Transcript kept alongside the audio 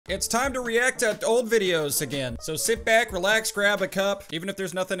It's time to react to old videos again. So sit back, relax, grab a cup. Even if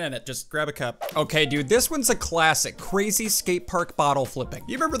there's nothing in it, just grab a cup. Okay, dude, this one's a classic. Crazy skate park bottle flipping.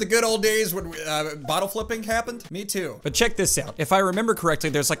 You remember the good old days when bottle flipping happened? Me too. But check this out. If I remember correctly,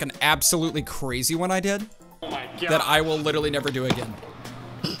 there's like an absolutely crazy one I did. Oh my God. That I will literally never do again.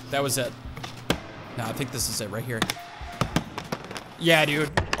 That was it. No, I think this is it right here. Yeah, dude.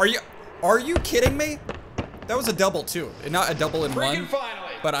 Are you kidding me? That was a double too. Not a double in one.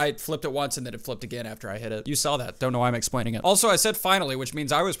 But I flipped it once and then it flipped again after I hit it. You saw that. Don't know why I'm explaining it. Also, I said finally, which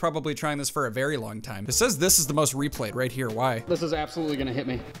means I was probably trying this for a very long time. It says this is the most replayed right here. Why? This is absolutely gonna hit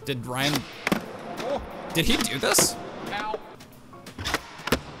me. Did Ryan... Oh, did he do this? Ow.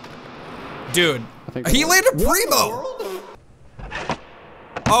 Dude, he landed primo!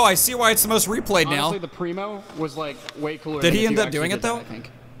 Oh, I see why it's the most replayed now. Honestly, the primo was like way cooler. Did he end up doing it though? I think.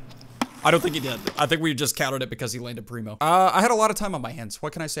 I don't think he did. I think we just counted it because he landed primo. I had a lot of time on my hands.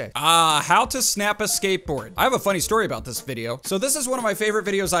 What can I say? How to snap a skateboard. I have a funny story about this video. So this is one of my favorite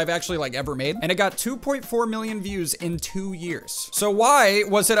videos I've actually like ever made, and it got 2.4 million views in 2 years. So why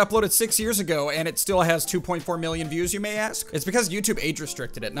was it uploaded 6 years ago and it still has 2.4 million views, you may ask? It's because YouTube age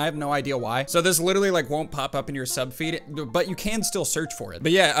restricted it, and I have no idea why. So this literally like won't pop up in your sub feed, but you can still search for it.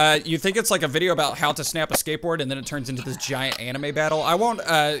 But yeah, you think it's like a video about how to snap a skateboard, and then it turns into this giant anime battle. I won't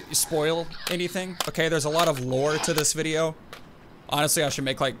spoil anything. Okay, there's a lot of lore to this video. Honestly, I should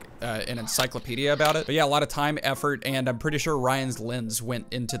make like an encyclopedia about it. But yeah, a lot of time, effort, and I'm pretty sure Ryan's lens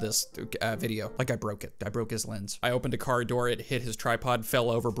went into this video. Like I broke it. I broke his lens. I opened a car door, it hit his tripod, fell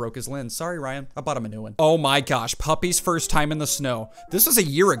over, broke his lens. Sorry, Ryan. I bought him a new one. Oh my gosh, puppy's first time in the snow. This was a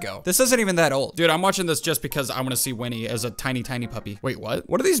year ago. This isn't even that old. Dude, I'm watching this just because I want to see Winnie as a tiny, tiny puppy. Wait, what?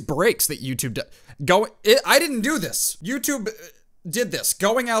 What are these breaks that YouTube I didn't do this. YouTube did this.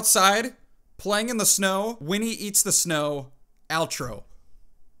 Going outside, playing in the snow, Winnie eats the snow, outro.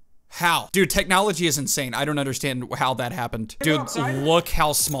 How? Dude, technology is insane. I don't understand how that happened. Dude, look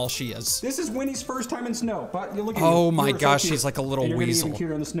how small she is. This is Winnie's first time in snow, but you look at Oh my gosh, she's like a little weasel.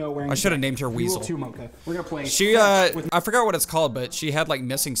 I should have named her Weasel. We're gonna play. She, I forgot what it's called, but she had like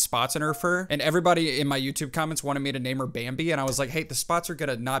missing spots in her fur, and everybody in my YouTube comments wanted me to name her Bambi, and I was like, hey, the spots are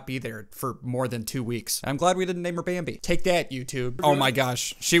gonna not be there for more than 2 weeks. I'm glad we didn't name her Bambi. Take that, YouTube. Oh my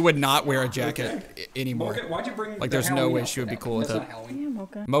gosh, she would not wear a jacket anymore. Why'd you bring like, there's no way she would be cool with it.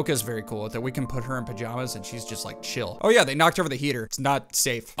 Mocha. Mocha's very cool with it. We can put her in pajamas and she's just like chill. Oh yeah, they knocked over the heater. It's not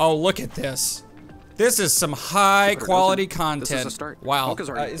safe. Oh, look at this. This is some high quality content. This is a start. Wow.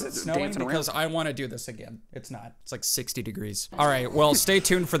 Is it snowing? Because I want to do this again. It's not. It's like 60 degrees. All right, well, stay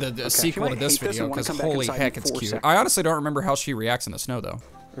tuned for the sequel to this video because holy heck, it's cute. I honestly don't remember how she reacts in the snow though.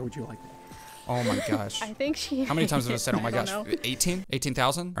 Or would you like? Oh my gosh. I think she. How many times have I said, oh my gosh? 18?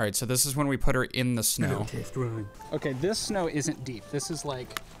 18,000? All right, so this is when we put her in the snow. Okay, this snow isn't deep. This is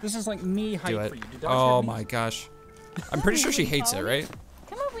like knee height for you. Oh my gosh. I'm pretty sure she hates it, right?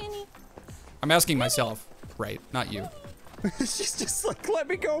 Come on, Winnie. I'm asking myself, right? Not you. She's just like, let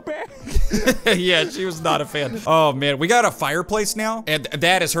me go back. Yeah, she was not a fan. Oh man, we got a fireplace now, and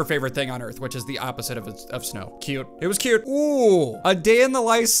that is her favorite thing on earth, which is the opposite of snow. Cute. It was cute. Ooh, a day in the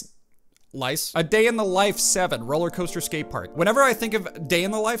A Day in the Life 7 roller coaster skate park. Whenever I think of day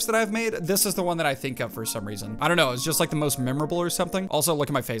in the lives that I've made, this is the one that I think of for some reason. I don't know, it's just like the most memorable or something. Also, look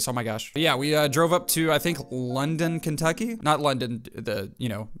at my face, oh my gosh. But yeah, we drove up to, I think, London, Kentucky. Not London, the, you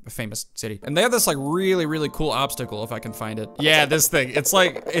know, famous city. And they have this like really, really cool obstacle, if I can find it. Yeah, this thing, it's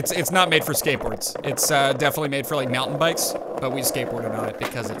like, it's not made for skateboards. It's definitely made for like mountain bikes, but we skateboarded on it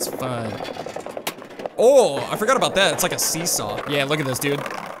because it's fun. Oh, I forgot about that. It's like a seesaw. Yeah, look at this, dude.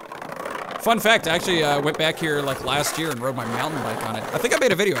 Fun fact, I actually went back here like last year and rode my mountain bike on it. I think I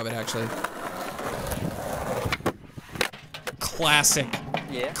made a video of it actually. Classic.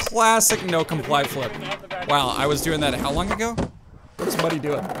 Yeah. Classic no comply flip. Wow, I was doing that how long ago? What is Muddy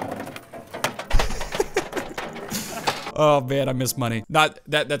doing? Oh man, I miss Money. Not,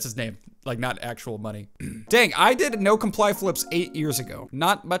 that's his name. Like not actual money. Dang, I did no comply flips 8 years ago.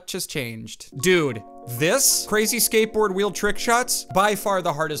 Not much has changed. Dude, this crazy skateboard wheel trick shots, by far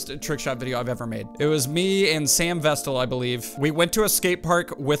the hardest trick shot video I've ever made. It was me and Sam Vestal, I believe. We went to a skate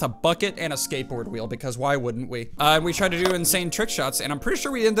park with a bucket and a skateboard wheel because why wouldn't we? And we tried to do insane trick shots and I'm pretty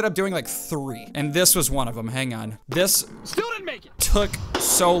sure we ended up doing like 3. And this was one of them, hang on. This still didn't make it. Took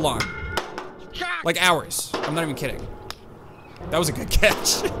so long. Like hours, I'm not even kidding. That was a good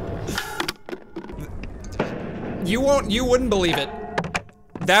catch. You wouldn't believe it.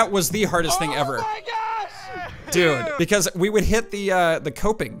 That was the hardest thing ever. Oh my gosh! Dude, because we would hit the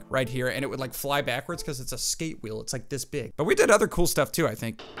coping right here and it would like fly backwards because it's a skate wheel. It's like this big. But we did other cool stuff too, I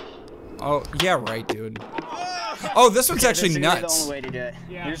think. Oh, yeah, right, dude. Oh, this one's actually This is nuts. the only way to do it.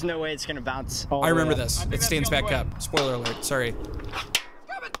 Yeah. There's no way it's gonna bounce. I remember I this. think It that's stands the only back way. up. Spoiler alert. Sorry.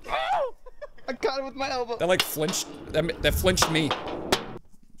 I caught it with my elbow. That like flinched. That flinched me.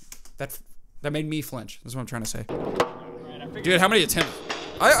 That made me flinch. That's what I'm trying to say. Dude, how many attempts?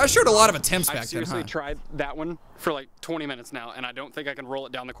 I showed a lot of attempts back I've then, seriously huh? tried that one for like 20 minutes now, and I don't think I can roll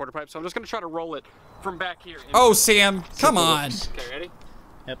it down the quarter pipe, so I'm just gonna try to roll it from back here. Oh, Sam, come on. Okay, ready?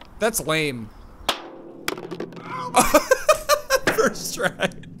 Yep. That's lame. First try.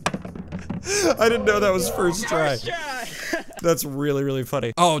 I didn't know that was first try. That's really, really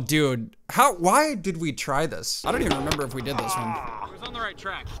funny. Oh, dude. Why did we try this? I don't even remember if we did this one. It was on the right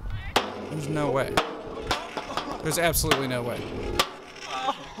track. There's no way. There's absolutely no way.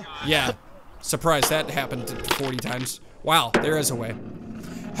 Yeah. Surprise, that happened 40 times. Wow, there is a way.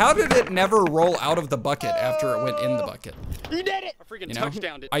 How did it never roll out of the bucket after it went in the bucket? You did it! I freaking You know?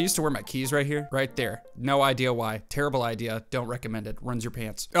 touchdowned it. I used to wear my keys right here, right there. No idea why. Terrible idea. Don't recommend it. Runs your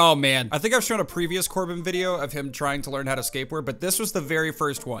pants. Oh man. I think I've shown a previous Corbin video of him trying to learn how to skateboard, but this was the very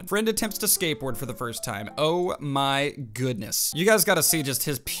first one. Friend attempts to skateboard for the first time. Oh my goodness. You guys gotta see just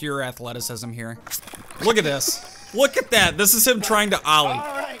his pure athleticism here. Look at this. Look at that. This is him trying to ollie.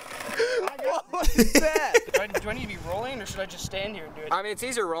 Alright. What is that? Do I need to be rolling or should I just stand here and do it? I mean, it's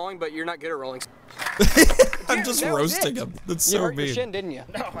easier rolling, but you're not good at rolling. I'm just that was roasting it. him. That's You so hurt your mean. shin, didn't you?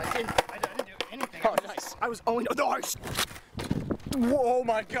 No, I didn't do anything. Oh, nice. I was only. Oh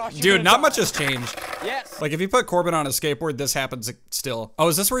my gosh. Dude, not much has changed. Yes. Like, if you put Corbin on a skateboard, this happens still. Oh,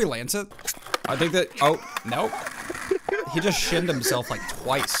 is this where he lands it? I think that, oh, nope. He just shinned himself like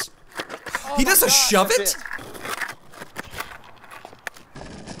twice. He does a shove it?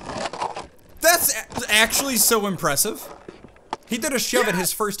 That's actually so impressive. He did a shove it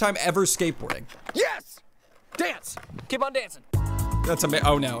his first time ever skateboarding. Yes! Dance! Keep on dancing. That's amazing.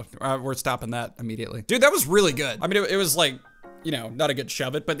 Oh no, we're stopping that immediately. Dude, that was really good. I mean, it was like, you know, not a good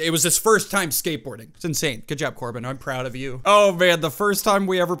shove it, but it was his first time skateboarding. It's insane. Good job, Corbin. I'm proud of you. Oh man, the first time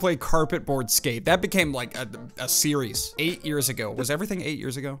we ever played carpet board skate, that became like a series 8 years ago. Was everything 8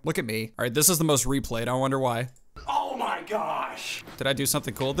 years ago? Look at me. All right, this is the most replayed. I wonder why. Oh my gosh! Did I do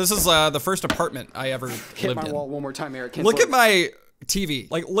something cool? This is the first apartment I ever Hit lived my in. wall one more time, Eric. Look at my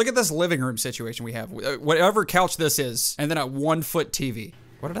TV. Like, look at this living room situation we have. Whatever couch this is, and then a 1 foot TV.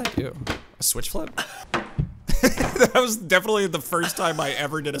 What did I do? A switch flip? That was definitely the first time I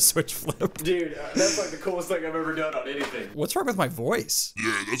ever did a switch flip. Dude, that's like the coolest thing I've ever done on anything. What's wrong with my voice?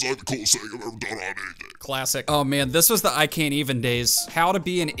 Yeah, that's like the coolest thing I've ever done on anything. Classic. Oh man, this was the I can't even days. How to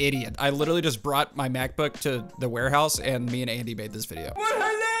be an idiot. I literally just brought my MacBook to the warehouse and me and Andy made this video.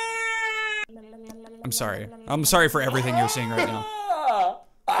 I'm sorry. I'm sorry for everything you're seeing right now.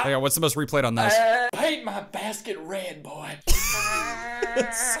 Okay, what's the most replayed on this? Paint my basket red, boy.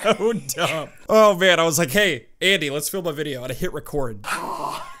 So dumb. Oh man, I was like, hey, Andy, let's film a video. And I hit record.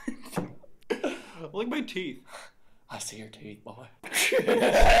 Look at my teeth. I see your teeth, boy.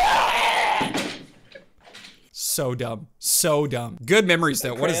 So dumb. So dumb. Good memories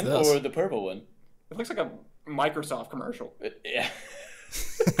though. What is this? Or the purple one? It looks like a Microsoft commercial. Yeah.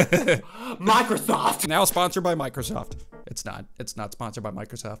 Microsoft. Now sponsored by Microsoft. It's not. It's not sponsored by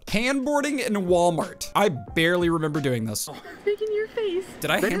Microsoft. Handboarding in Walmart. I barely remember doing this. Making your face.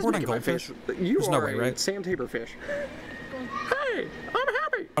 Did I handboard on Goldfish? There's no way, right? Sam Tabor fish. Hey, I'm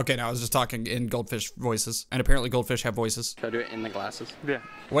happy. Okay, now I was just talking in Goldfish voices. And apparently Goldfish have voices. Should I do it in the glasses? Yeah.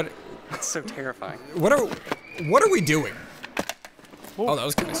 What? That's so terrifying. What are we doing? Oh, that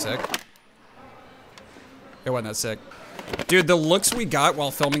was kind of sick. It wasn't that sick. Dude, the looks we got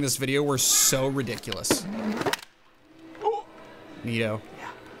while filming this video were so ridiculous. Neato.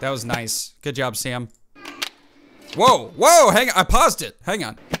 That was nice. Good job, Sam. Whoa, whoa, hang on. I paused it. Hang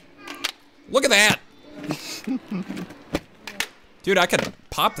on. Look at that. Dude, I could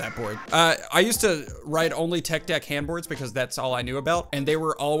pop that board. I used to ride only tech deck handboards because that's all I knew about. And they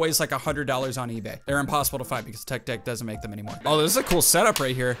were always like $100 on eBay. They're impossible to find because tech deck doesn't make them anymore. Oh, this is a cool setup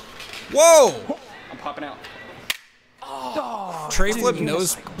right here. Whoa. I'm popping out. Tray flip,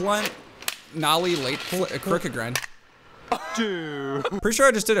 nose blunt, nollie, late crooked grind. Dude. Pretty sure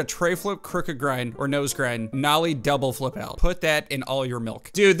I just did a tray flip, crooked grind, or nose grind, nollie, double flip out. Put that in all your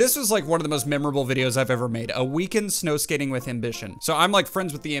milk. Dude, this was like one of the most memorable videos I've ever made. A weekend snow skating with Ambition. So I'm like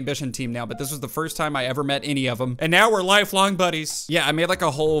friends with the Ambition team now, but this was the first time I ever met any of them. And now we're lifelong buddies. Yeah, I made like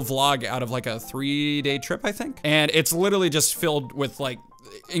a whole vlog out of like a 3-day trip, I think. And it's literally just filled with like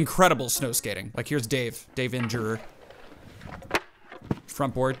incredible snow skating. Like here's Dave Injurer.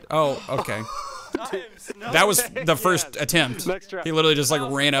 Front board. Oh, okay. That was the first attempt. Next try. He literally just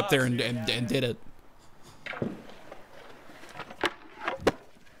like ran up there and did it.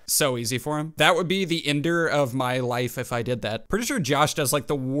 so easy for him. That would be the ender of my life if I did that. Pretty sure Josh does like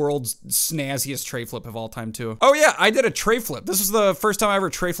the world's snazziest tray flip of all time too. Oh yeah, I did a tray flip. This was the first time I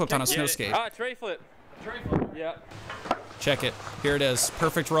ever tray flipped on a snow skate. Ah, tray flip. Tray flip. Yeah. Check it. Here it is.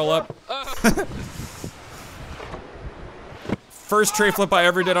 Perfect roll up. First tray flip I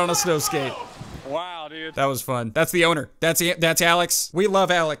ever did on a snow skate. Wow, dude. That was fun. That's the owner. That's Alex. We love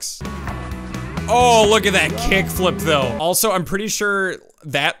Alex. Oh, look at that kick flip though. Also, I'm pretty sure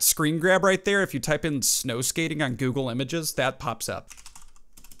that screen grab right there, if you type in snow skating on Google Images, that pops up.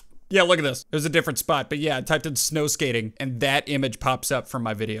 Yeah, look at this. There's a different spot, but yeah, I typed in snow skating and that image pops up from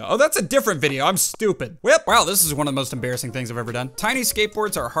my video. Oh, that's a different video. I'm stupid. Whip. Wow, this is one of the most embarrassing things I've ever done. Tiny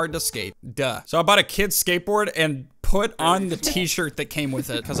skateboards are hard to skate. Duh. So I bought a kid's skateboard and put on the t-shirt that came with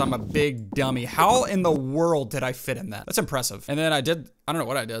it because I'm a big dummy. How in the world did I fit in that? That's impressive. And then I don't know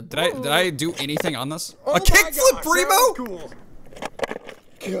what I did. Did I do anything on this? A kickflip, Primo? Cool.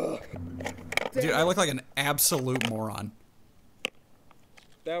 Dude, I look like an absolute moron.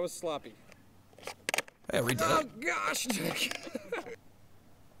 That was sloppy. Hey, I redid it. Gosh.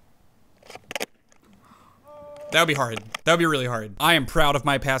 That would be hard. That would be really hard. I am proud of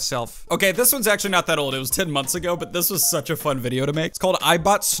my past self. Okay, this one's actually not that old. It was 10 months ago, but this was such a fun video to make. It's called I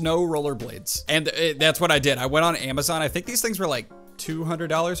Bought Snow Rollerblades. And that's what I did. I went on Amazon. I think these things were like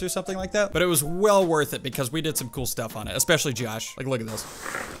 $200 or something like that. But it was well worth it because we did some cool stuff on it, especially Josh. Like, look at this.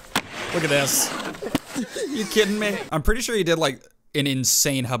 Look at this. You kidding me? I'm pretty sure he did like an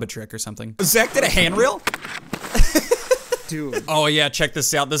insane hubba trick or something. Zach did a handrail? Dude. Oh yeah, check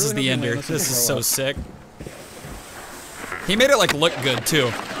this out. This is the ender. This is so sick. He made it like look good too.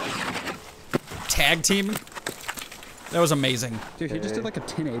 Tag team. That was amazing. Dude, he just did like a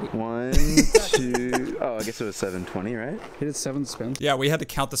 1080. 1, 2. Oh, I guess it was 720, right? He did 7 spins. Yeah, we had to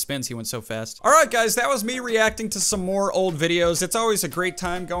count the spins. He went so fast. All right, guys, that was me reacting to some more old videos. It's always a great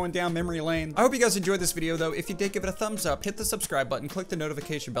time going down memory lane. I hope you guys enjoyed this video, though. If you did, give it a thumbs up, hit the subscribe button, click the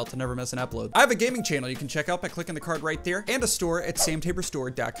notification bell to never miss an upload. I have a gaming channel you can check out by clicking the card right there, and a store at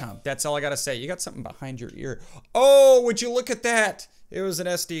samtaborstore.com. That's all I gotta say. You got something behind your ear. Oh, would you look at that? It was an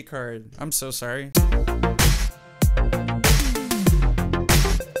SD card. I'm so sorry.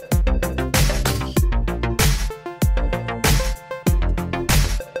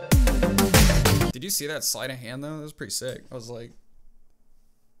 Did you see that sleight of hand though? That was pretty sick. I was like,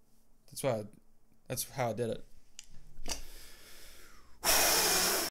 that's how I did it.